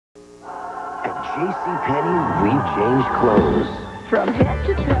At JCPenney, we've changed clothes. From head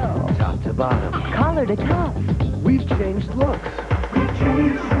to toe. Top to bottom. Collar to cuff. We've changed looks. We've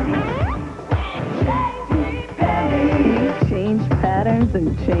changed We've changed patterns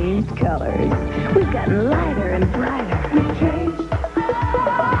and changed colors. We've gotten lighter and brighter. We've changed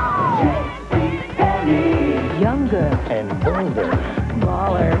JCPenney. Younger. And bolder.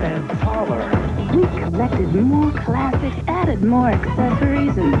 Smaller. And taller. We collected more classics, added more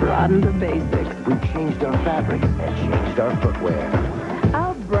accessories, and broadened the basics. We've changed our fabrics and changed our footwear.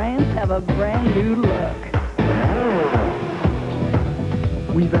 Our brands have a brand new look.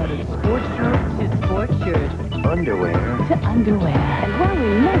 We've added sports shirts To sports shirts. underwear. To underwear. And while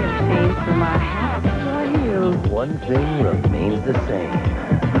we may have changed from our hats to our heels, One thing remains the same.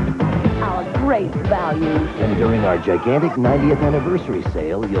 our great values. And during our gigantic 90th anniversary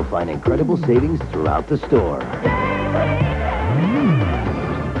sale, you'll find incredible savings throughout the store.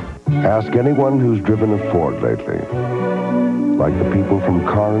 Ask anyone who's driven a Ford lately. Like the people from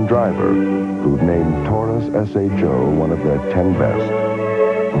Car and Driver, who've named Taurus SHO one of their 10 best.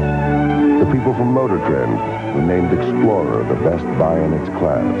 The people from Motor Trend, who named Explorer the best buy in its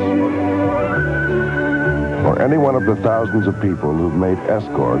class. Or any one of the thousands of people who've made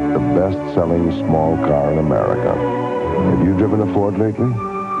Escort the best-selling small car in America. Have you driven a Ford lately?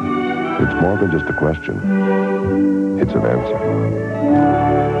 It's more than just a question. It's an answer.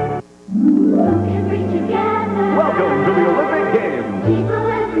 Welcome to the Olympic Games. People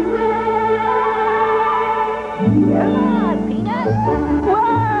everywhere. Come on, Peanuts. Whoa!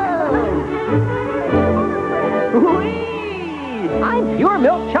 Whee! I'm pure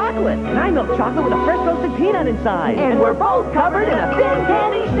milk chocolate, and I milk chocolate with a fresh roasted peanut inside. And we're both covered in a thin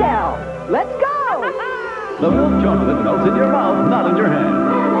candy shell. Let's go! The milk chocolate melts in your mouth, not in your hand.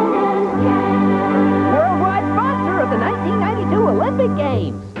 Worldwide sponsor of the 1992 Olympic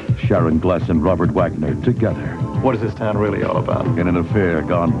Games. Sharon Gless and Robert Wagner together. What is this town really all about? In an affair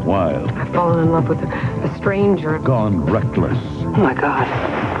gone wild. I've fallen in love with a stranger. Gone reckless. Oh, my God.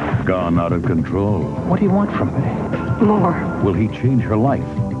 Gone out of control. What do you want from me? More. Will he change her life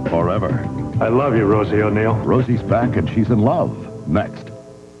forever? I love you, Rosie O'Neill. Rosie's back and she's in love. Next.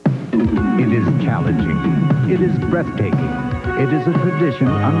 It is challenging. It is breathtaking. It is a tradition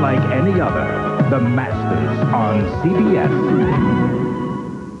unlike any other. The Masters on CBS.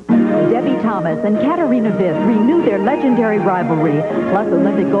 Debbie Thomas and Katerina Vitt renew their legendary rivalry, plus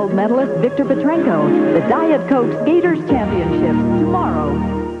Olympic gold medalist Victor Petrenko, the Diet Coke Skaters Championships, tomorrow.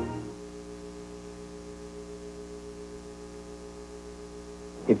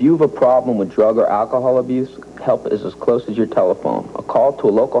 If you have a problem with drug or alcohol abuse, help is as close as your telephone. A call to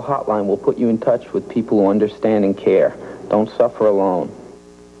a local hotline will put you in touch with people who understand and care. Don't suffer alone.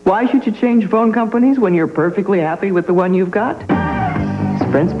 Why should you change phone companies when you're perfectly happy with the one you've got?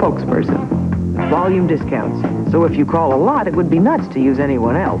 Sprint spokesperson. Volume discounts. So if you call a lot, it would be nuts to use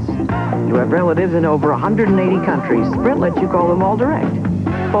anyone else. You have relatives in over 180 countries. Sprint lets you call them all direct.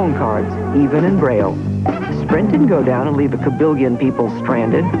 Phone cards, even in Braille. Sprint didn't go down and leave a kabillion people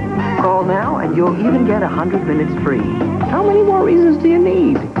stranded. Call now and you'll even get 100 minutes free. How many more reasons do you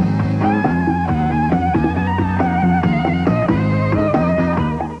need?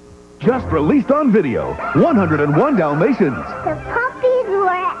 Just released on video. 101 Dalmatians. The puppies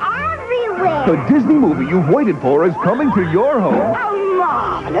were everywhere. The Disney movie you've waited for is coming to your home. Oh,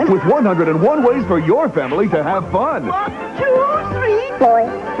 marvelous. With 101 ways for your family to have fun. 1, 2, 3, 4,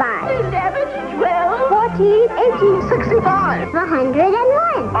 5, 11, 12, 14, 18, 65,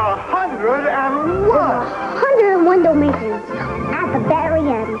 101. 101. 101 Dalmatians at the very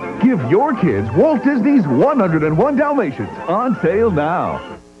end. Give your kids Walt Disney's 101 Dalmatians on sale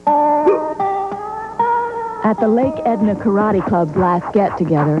now. At the Lake Edna Karate Club's last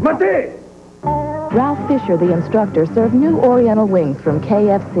get-together, Ralph Fisher, the instructor, served new Oriental wings from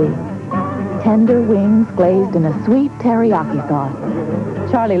KFC. Tender wings glazed in a sweet teriyaki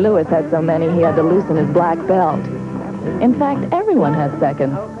sauce. Charlie Lewis had so many he had to loosen his black belt. In fact, everyone has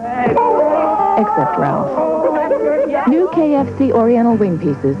seconds. Except Ralph. New KFC Oriental wing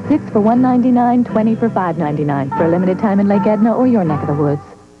pieces, 6 for $1.99, 20 for $5.99. For a limited time in Lake Edna or your neck of the woods.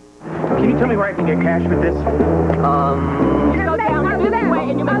 Can you tell me where I can get cash with this? You go down this way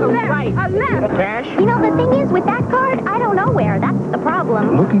and you must go right. Cash? You know, the thing is, with that card, I don't know where. That's the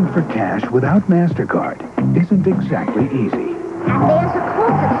problem. Looking for cash without MasterCard isn't exactly easy. And there's a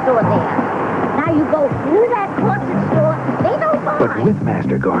closet store there. Now you go through that closet store, they don't buy. But with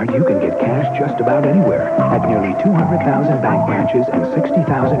MasterCard, you can get cash just about anywhere at nearly 200,000 bank branches and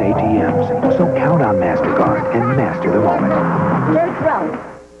 60,000 ATMs. So count on MasterCard and master the moment. Third row.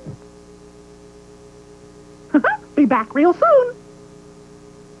 Be back real soon.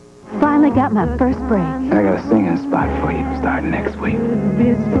 Finally got my first break. I got a singing spot for you starting next week.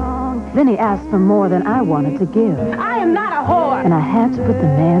 Then he asked for more than I wanted to give. I am not a whore. And I had to put the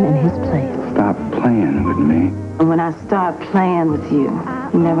man in his place. Stop playing with me. And when I start playing with you,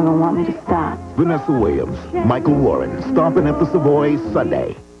 you're never gonna want me to stop. Vanessa Williams, Michael Warren, Stompin at the Savoy,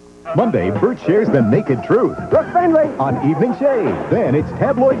 Sunday. Monday, Bert shares the naked truth. Look friendly. On Evening Shade. Then it's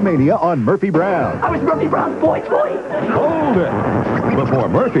Tabloid Mania on Murphy Brown. I was Murphy Brown's boy toy. Hold it! Before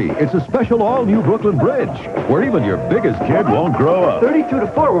Murphy, it's a special all-new Brooklyn Bridge, where even your biggest kid won't grow up.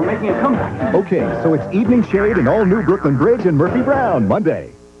 32-4, we're making a comeback. Okay, so it's Evening Shade and all-new Brooklyn Bridge and Murphy Brown,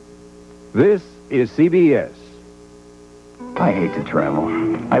 Monday. This is CBS. I hate to travel.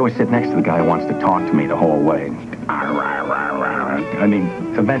 I always sit next to the guy who wants to talk to me the whole way. I mean,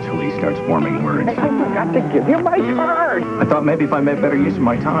 eventually he starts forming words. I forgot to give you my card. I thought maybe if I made better use of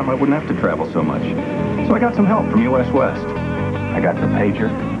my time, I wouldn't have to travel so much. So I got some help from US West. I got the pager,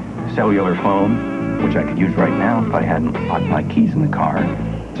 cellular phone, which I could use right now if I hadn't locked my keys in the car.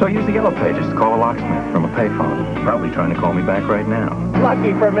 So I used the yellow pages to call a locksmith from a payphone, probably trying to call me back right now.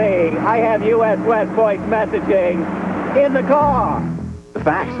 Lucky for me, I have US West voice messaging in the car. The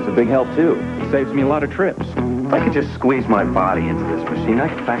fax is a big help, too. It saves me a lot of trips. If I could just squeeze my body into this machine, I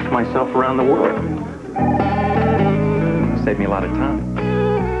could fax myself around the world. Save me a lot of time.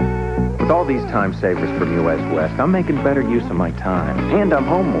 With all these time savers from US West, I'm making better use of my time. And I'm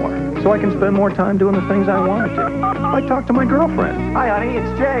home more, so I can spend more time doing the things I want to. Like talk to my girlfriend. Hi, honey,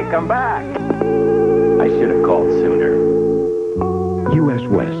 it's Jake. I'm back. I should have called sooner. US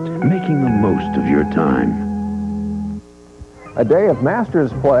West, making the most of your time. A day of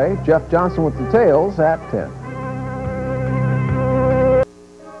Masters play. Jeff Johnson with the Tales at 10.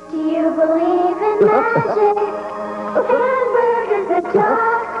 Do you believe in magic? Hamburgers that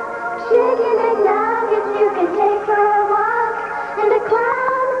talk, chicken and nuggets you can take for a walk, and a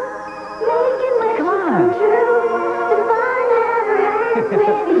clown making wishes come true. The fun never ends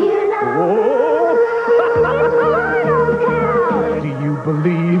with you know. Do you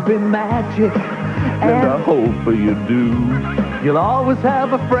believe in magic? And I hope you do. You'll always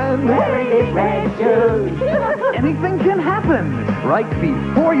have a friend wearing his red shoes. Anything can happen right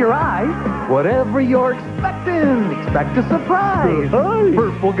before your eyes. Whatever you're expecting, expect a surprise.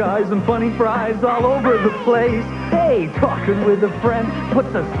 Purple guys and funny fries all over the place. Hey, talking with a friend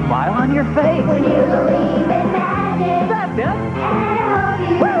puts a smile on your face. When you believe in magic, that's it. And I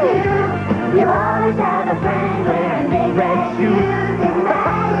hope you do. You'll always have a friend wearing big red shoes and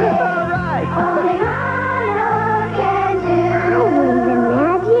magic. All right. Holding on, who can do? Believe in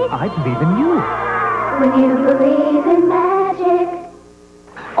magic? I believe in you. When you believe in magic.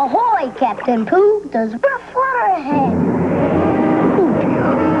 Ahoy, Captain Pooh! There's a flutter ahead. Oh, dear.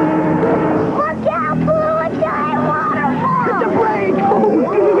 Look out, Pooh! A giant waterfall! It's a break!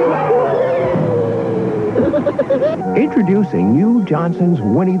 Introducing new Johnson's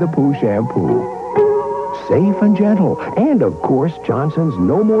Winnie-the-Pooh shampoo. Safe and gentle. And, of course, Johnson's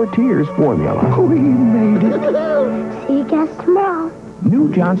No More Tears formula. We made it. See you guys tomorrow. New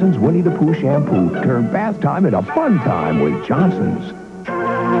Johnson's Winnie-the-Pooh shampoo. Turn bath time into fun time with Johnson's.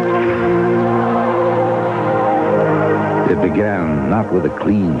 It began not with a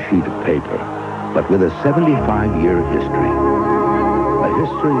clean sheet of paper, but with a 75-year history. A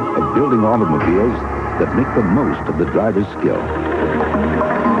history of building automobiles that make the most of the driver's skill.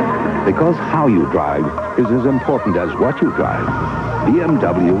 Because how you drive is as important as what you drive,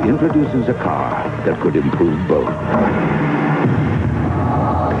 BMW introduces a car that could improve both.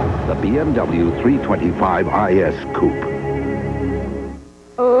 The BMW 325 IS Coupe.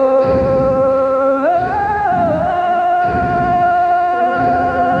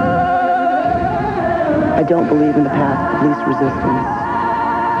 I don't believe in the path of least resistance.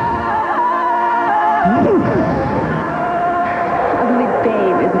 I believe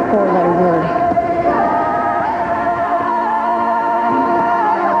babe is a four-letter word.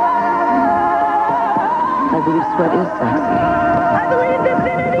 I believe sweat is sexy. I believe the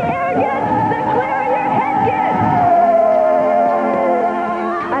thinner the air gets, the clearer your head gets.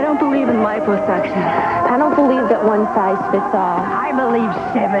 I don't believe in liposuction. I don't believe that one size fits all. I believe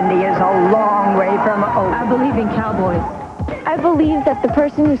 70 is a long way from old. I believe in cowboys. I believe that the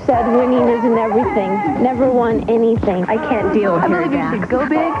person who said winning isn't everything never won anything. I can't deal with your gas. I believe you should go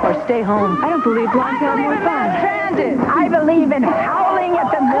big or stay home. I don't believe blonde cowboys fun. Transit. I believe in howling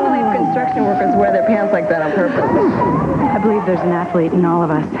at the moon. I believe construction workers wear their pants like that on purpose. I believe there's an athlete in all of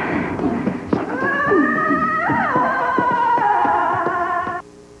us.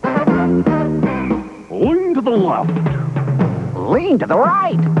 Lean to the left. Lean to the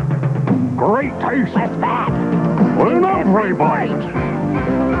right. Great taste. Less fat. In every bite.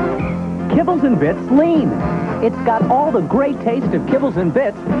 Kibbles and Bits Lean. It's got all the great taste of Kibbles and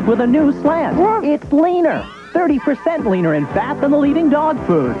Bits with a new slant. It's leaner. 30% leaner in fat than the leading dog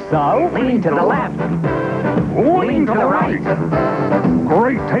food. So, Lean to the left. Lean to the right.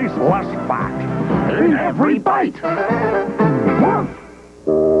 Great taste, less fat. In every bite. No.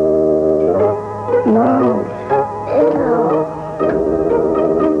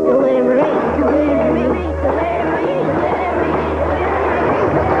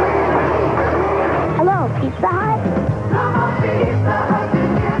 Hello, Pizza Hut?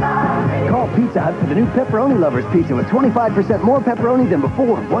 Call Pizza Hut for the new Pepperoni Lovers Pizza with 25% more pepperoni than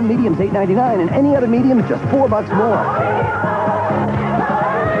before. One medium's $8.99 and any other medium's just $4 more.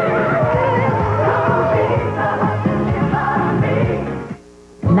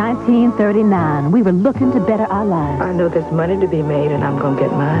 1939. We were looking to better our lives. I know there's money to be made, and I'm going to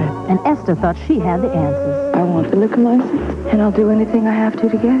get mine. And Esther thought she had the answers. I want the liquor license, and I'll do anything I have to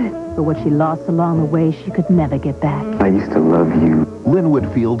get it. But what she lost along the way, she could never get back. I used to love you. Lynn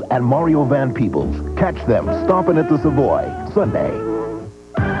Whitfield and Mario Van Peebles. Catch them stomping at the Savoy Sunday.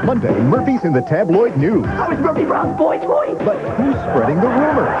 Monday, Murphy's in the tabloid news. How is Murphy Brown's boy's voice? But who's spreading the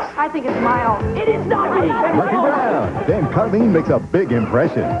rumors? I think it's Miles. It is not me. Lucky Brown. Then Carlene makes a big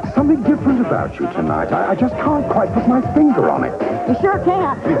impression. Something different about you tonight. I just can't quite put my finger on it. You sure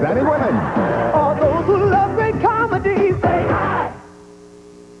can. Is anyone? All those who love great comedy say hi.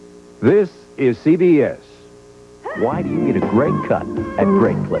 This is CBS. Why do you get a great cut at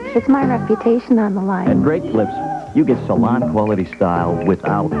Great Clips? It's my reputation on the line. At Great Clips, you get salon quality style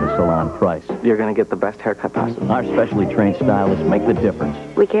without the salon price. You're going to get the best haircut possible. Our specially trained stylists make the difference.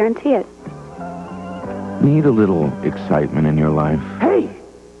 We guarantee it. Need a little excitement in your life? Hey!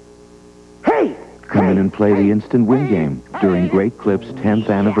 Hey! Come in and play the instant win game during Great Clips' 10th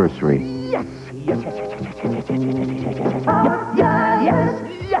anniversary. Yes! Yes, yes, yes, yes, yes, yes, yes, yes, yes, yes,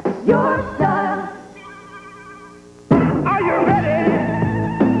 yes, your style. Are you ready?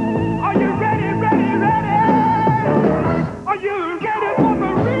 Are you ready, ready, ready? Are you ready for the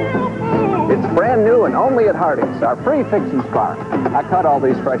real food? It's brand new and only at Hardee's, our free fixins bar. I cut all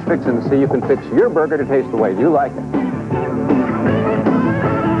these fresh fixins so you can fix your burger to taste the way you like it.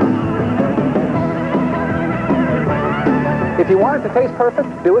 If you want it to taste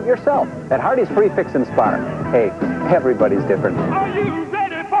perfect, do it yourself at Hardee's Free Fixins Bar. Hey, everybody's different. Are you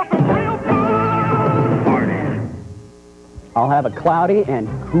ready for the real food? Hardee's. I'll have a cloudy and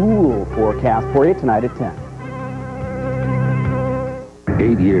cool forecast for you tonight at 10.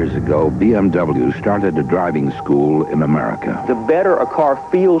 8 years ago, BMW started a driving school in America. The better a car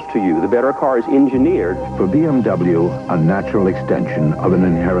feels to you, the better a car is engineered. For BMW, a natural extension of an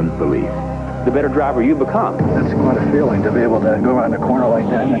inherent belief. The better driver you become. That's quite a feeling to be able to go around a corner like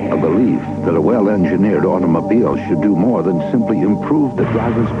that. A belief that a well-engineered automobile should do more than simply improve the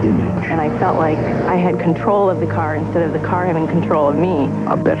driver's image. And I felt like I had control of the car instead of the car having control of me.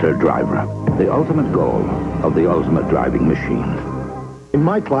 A better driver. The ultimate goal of the ultimate driving machine. In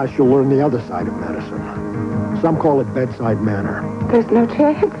my class, you'll learn the other side of medicine. Some call it bedside manner. There's no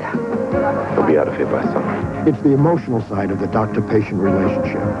chance. He'll be out of here by summer. It's the emotional side of the doctor-patient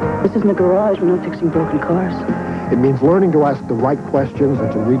relationship. This isn't a garage. We're not fixing broken cars. It means learning to ask the right questions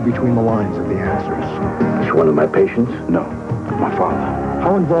and to read between the lines of the answers. Is one of my patients? No, my father.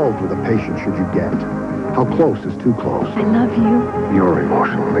 How involved with a patient should you get? How close is too close? I love you. Your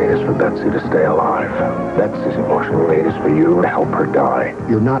emotional need is for Betsy to stay alive. Betsy's emotional need is for you to help her die.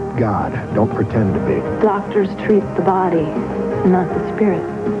 You're not God. Don't pretend to be. Doctors treat the body, not the spirit.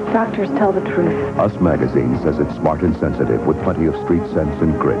 Doctors tell the truth. Us Magazine says it's smart and sensitive with plenty of street sense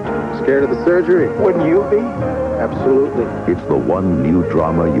and grit. Scared of the surgery? Wouldn't you be? Absolutely. It's the one new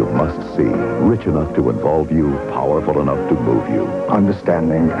drama you must see. Rich enough to involve you, powerful enough to move you.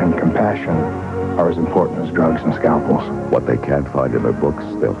 Understanding and compassion are as important as drugs and scalpels. What they can't find in their books,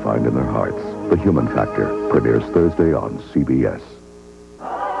 they'll find in their hearts. The Human Factor premieres Thursday on CBS.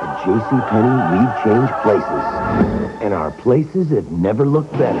 At JCPenney, we've changed places. And our places have never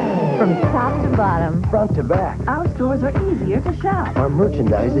looked better. From top to bottom, Front to back. our stores are easier to shop. Our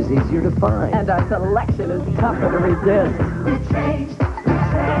merchandise is easier to find. And our selection is tougher to resist.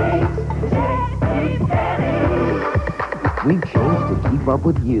 We've changed to keep up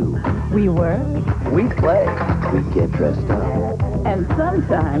with you. We work. We play. We get dressed up. And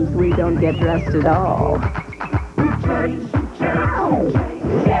sometimes we don't get dressed at all.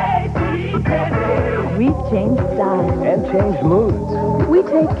 We've changed style. And changed moods. We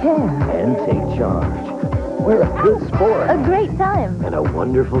take care. And take charge. We're a good sport. A great time. And a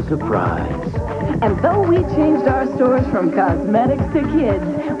wonderful surprise. And though we changed our stores from cosmetics to kids,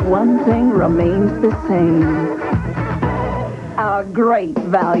 one thing remains the same. Our great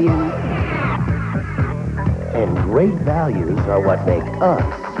value. And great values are what make us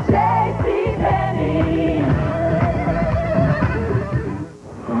JCPenney.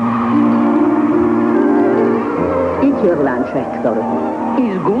 Eat your lunch, Hector.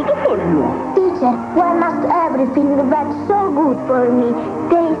 It's good for you. Teacher, why must everything that's so good for me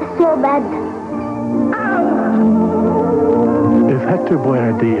taste so bad? If Hector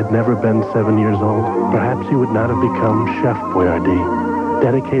Boyardee had never been 7 years old, perhaps he would not have become Chef Boyardee,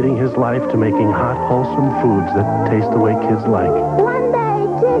 dedicating his life to making hot, wholesome foods that taste the way kids like. One day,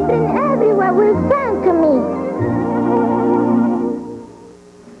 children everywhere will sing to me.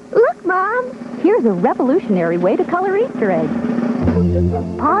 Look, Mom. Here's a revolutionary way to color Easter eggs.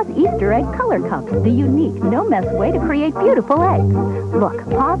 Pa's Easter Egg Color Cups, the unique, no-mess way to create beautiful eggs. Look,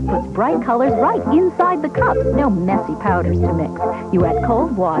 Pa's puts bright colors right inside the cups. No messy powders to mix. You add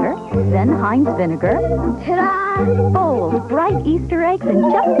cold water, then Heinz vinegar. Ta-da! Bold, bright Easter eggs in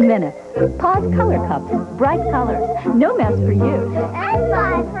just minutes. Pa's Color Cups, bright colors. No mess for you. And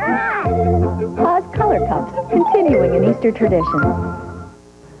fun for us. Pa's Color Cups, continuing an Easter tradition.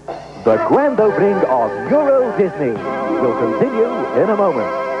 The grand opening of Euro Disney will continue in a moment.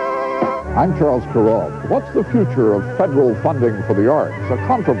 I'm Charles Carroll. What's the future of federal funding for the arts? A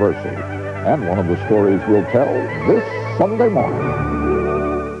controversy. And one of the stories we'll tell this Sunday morning.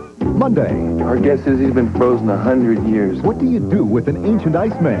 Monday. Our guess is he's been frozen 100 years. What do you do with an ancient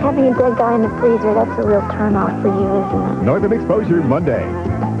Iceman? Having a dead guy in the freezer, that's a real turn-off for you, isn't it? Northern Exposure Monday.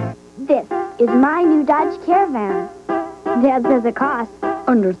 This is my new Dodge Caravan. Dad says it costs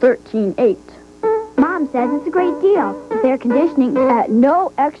under $13,800. Mom says it's a great deal. With air conditioning at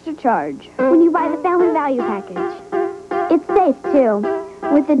no extra charge when you buy the family value package. It's safe, too.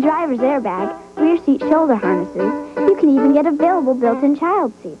 With the driver's airbag, rear seat shoulder harnesses, you can even get available built-in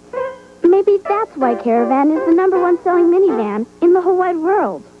child seats. Maybe that's why Caravan is the #1 selling minivan in the whole wide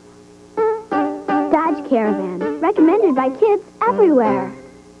world. Dodge Caravan, recommended by kids everywhere.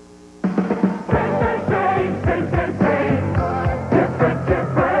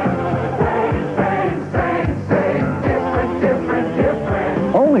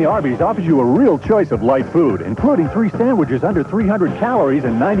 Only Arby's offers you a real choice of light food, including 3 sandwiches under 300 calories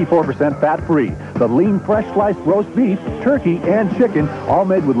and 94% fat-free. The lean, fresh sliced roast beef, turkey, and chicken, all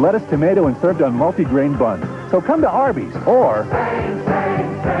made with lettuce, tomato, and served on multi-grain buns. So come to Arby's, or...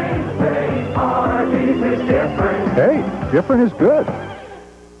 Arby's is different. Hey, different is good.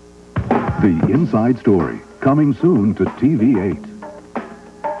 The Inside Story, coming soon to TV8.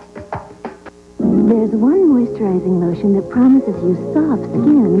 There's one moisturizing lotion that promises you soft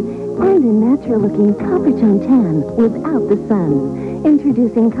skin and a natural-looking copper-tone tan without the sun.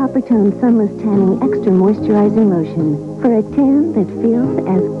 Introducing Copper-Tone Sunless Tanning Extra Moisturizing Lotion for a tan that feels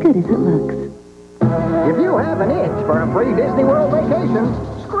as good as it looks. If you have an itch for a free Disney World vacation,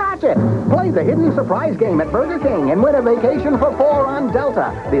 scratch it. Play the Hidden Surprise game at Burger King and win a vacation for 4 on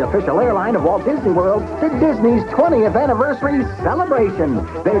Delta, the official airline of Walt Disney World, for Disney's 20th anniversary celebration.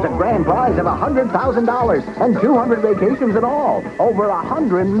 There's a grand prize of $100,000 and 200 vacations in all. Over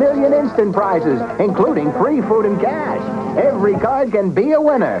 100 million instant prizes, including free food and cash. Every card can be a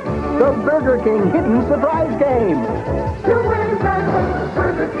winner. The Burger King Hidden Surprise game.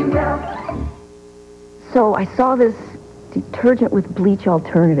 Burger King now. So I saw this detergent with bleach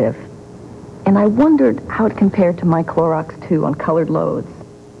alternative, and I wondered how it compared to my Clorox 2 on colored loads.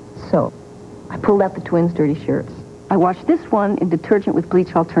 So I pulled out the twins' dirty shirts. I washed this one in detergent with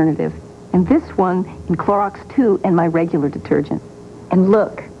bleach alternative, and this one in Clorox 2 and my regular detergent. And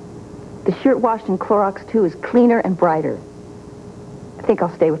look, the shirt washed in Clorox 2 is cleaner and brighter. I think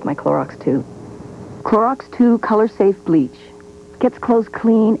I'll stay with my Clorox 2. Clorox 2 Color Safe Bleach. Gets clothes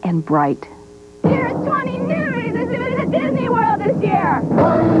clean and bright. Here's 20 new reasons to visit Disney World this year.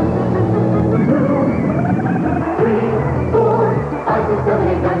 1, 2, 3, 4, 5, 6, 7,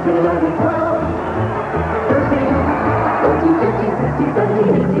 8, 9, 10, 11, 12, 13, 14, 15, 16,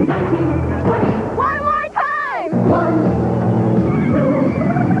 17, 18, 19, 20. One more time. 1, 2,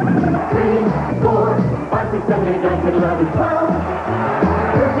 3, 4, 5, 6, 7, 8, 9, 10, 11, 12,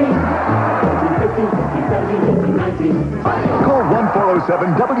 13, 14, 15, 16, 17, 18, 19, 20. Call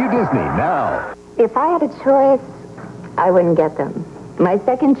 1-407-WDisney now. If I had a choice, I wouldn't get them. My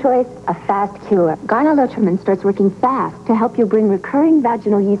second choice, a fast cure. Gynolotrimine starts working fast to help you bring recurring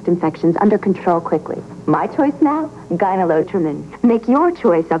vaginal yeast infections under control quickly. My choice now, Gynolotrimine. Make your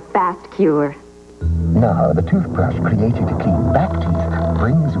choice a fast cure. Now, the toothbrush created to clean back teeth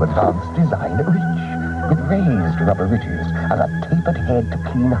brings you advanced design reach. With raised rubber ridges and a tapered head to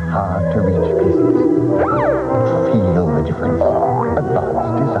clean hard-to-reach pieces. Feel the difference.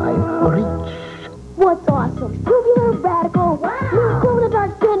 Advanced design reach. What's awesome? Tubular, radical,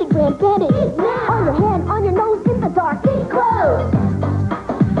 glow-in-the-dark, banded, grand bandit. On your hand, on your nose.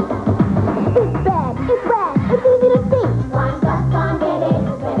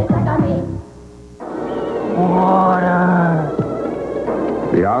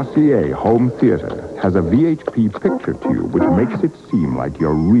 The RCA Home Theater has a VHP picture tube which makes it seem like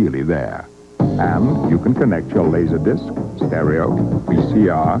you're really there. And you can connect your Laserdisc, stereo,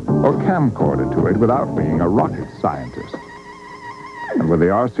 VCR, or camcorder to it without being a rocket scientist. And with the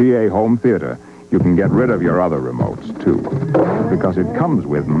RCA Home Theater, you can get rid of your other remotes, too, because it comes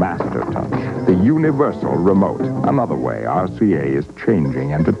with Master Touch, the universal remote. Another way RCA is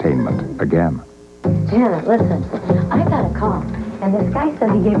changing entertainment again. Janet, listen, I got a call, and this guy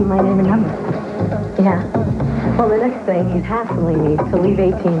said he gave me my name and number. Yeah. Well, the next thing, he's hassling me to leave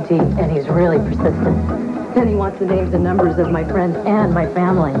AT&T, and he's really persistent. Then he wants the names and numbers of my friends and my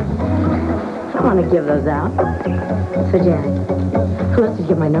family. I don't want to give those out. So, Janet, who else did you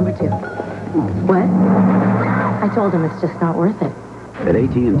give my number to? What? I told him it's just not worth it. At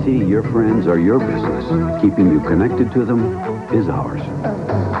AT&T, your friends are your business. Keeping you connected to them is ours.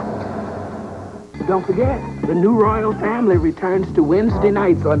 Don't forget, the new royal family returns to Wednesday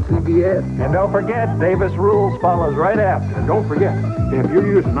nights on CBS. And don't forget, Davis Rules follows right after. Don't forget, if you're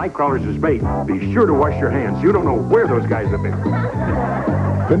using night crawlers as bait, be sure to wash your hands. You don't know where those guys have been.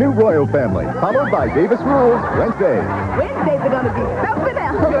 The new royal family, followed by Davis Rules, Wednesday. Wednesdays are going to be something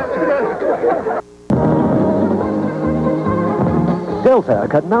else. Delta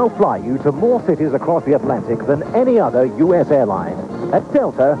can now fly you to more cities across the Atlantic than any other U.S. airline. At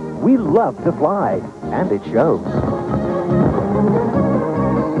Delta, we love to fly, and it shows.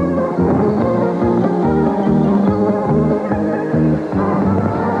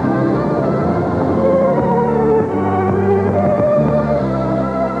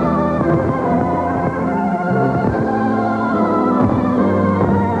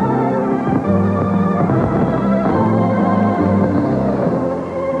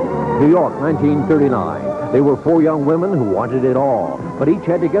 New York, 1939. They were four young women who wanted it all, but each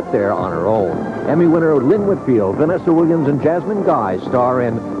had to get there on her own. Emmy winner Lynn Whitfield, Vanessa Williams, and Jasmine Guy star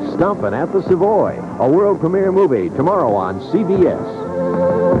in Stompin' at the Savoy, a world premiere movie tomorrow on CBS.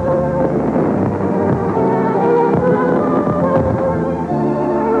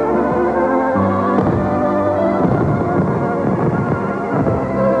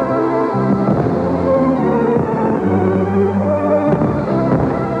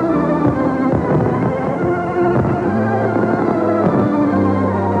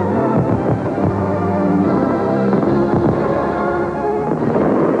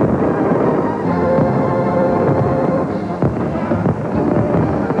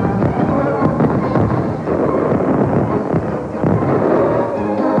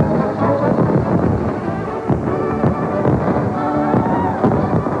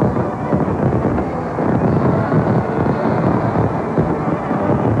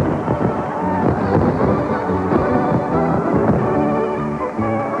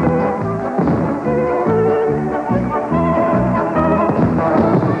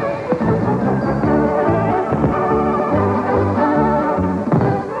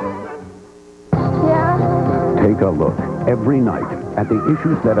 Take a look every night at the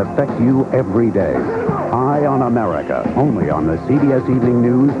issues that affect you every day. Eye on America, only on the CBS Evening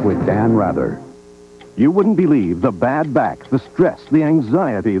News with Dan Rather. You wouldn't believe the bad back, the stress, the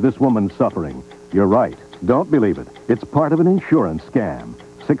anxiety this woman's suffering. You're right. Don't believe it. It's part of an insurance scam.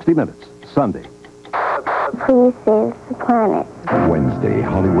 60 Minutes, Sunday. Please save the planet. Wednesday,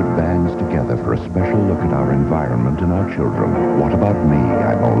 Hollywood bands together for a special look at our environment and our children. What about me?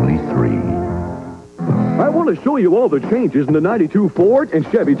 I'm only 3. I want to show you all the changes in the 92 Ford and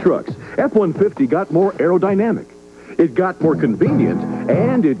Chevy trucks. F-150 got more aerodynamic. It got more convenient,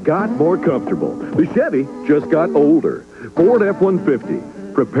 and it got more comfortable. The Chevy just got older. Ford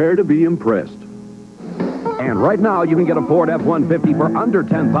F-150. Prepare to be impressed. And right now, you can get a Ford F-150 for under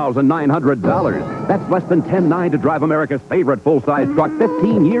 $10,900. That's less than $10,900 to drive America's favorite full-size truck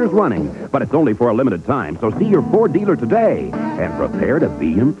 15 years running. But it's only for a limited time, so see your Ford dealer today and prepare to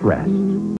be impressed.